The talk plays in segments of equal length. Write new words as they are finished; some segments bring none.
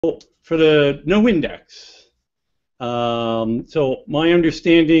for the Noindex, so my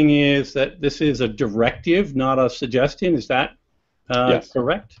understanding is that this is a directive, not a suggestion. Is that Yes.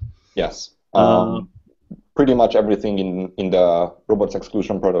 correct? Yes. Pretty much everything in the robots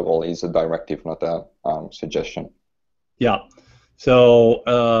exclusion protocol is a directive, not a suggestion. Yeah. So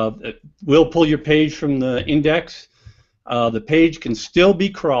we'll pull your page from the index. The page can still be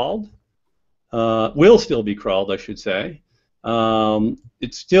crawled. Will still be crawled, I should say.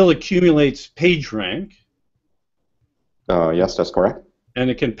 It still accumulates page rank. Yes, that's correct. And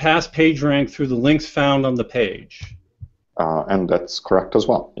it can pass page rank through the links found on the page. And that's correct as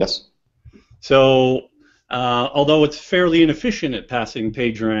well, yes. So, although it's fairly inefficient at passing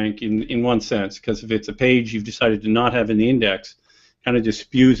page rank in one sense, because if it's a page you've decided to not have in the index, kind of just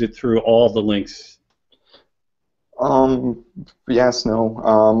spews it through all the links. Yes,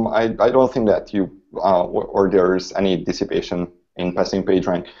 no. I don't think that you or there's any dissipation in passing page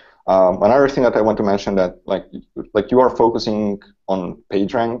rank. Another thing that I want to mention that like you are focusing on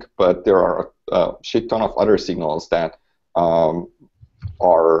page rank, but there are a shit ton of other signals that are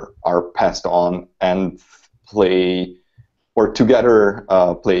passed on and play or together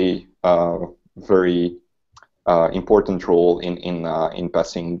play a very important role in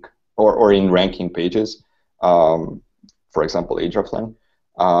passing or in ranking pages. For example, hreflang.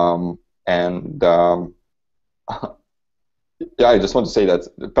 Yeah, I just want to say that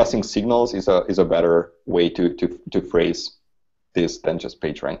passing signals is a better way to phrase this than just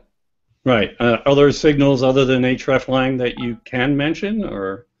page rank. Right. Are there signals other than hreflang that you can mention,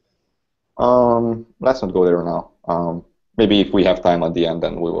 or? Let's not go there now. Maybe if we have time at the end,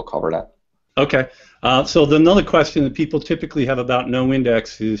 then we will cover that. Okay. So another question that people typically have about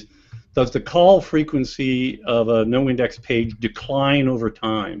Noindex is, does the call frequency of a Noindex page decline over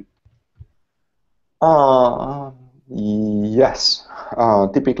time? Yes.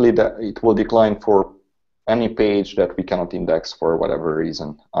 Typically, it will decline for any page that we cannot index for whatever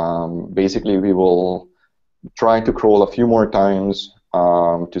reason. Basically, we will try to crawl a few more times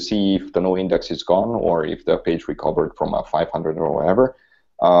to see if the Noindex is gone or if the page recovered from a 500 or whatever.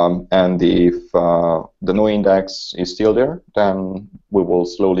 And if the Noindex is still there, then we will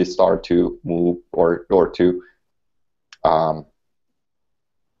slowly start to move or to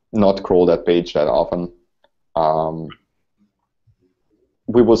not crawl that page that often.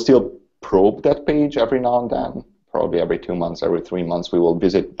 We will still probe that page every now and then, probably every 2 months, every 3 months. We will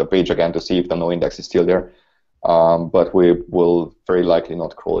visit the page again to see if the Noindex is still there, but we will very likely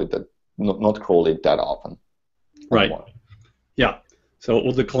not crawl it that often. Right. Anymore. Yeah. So it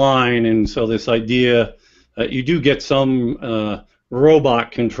will decline, and so this idea, you do get some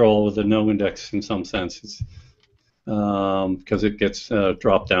robot control with the Noindex in some sense, because it gets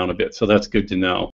dropped down a bit. So that's good to know.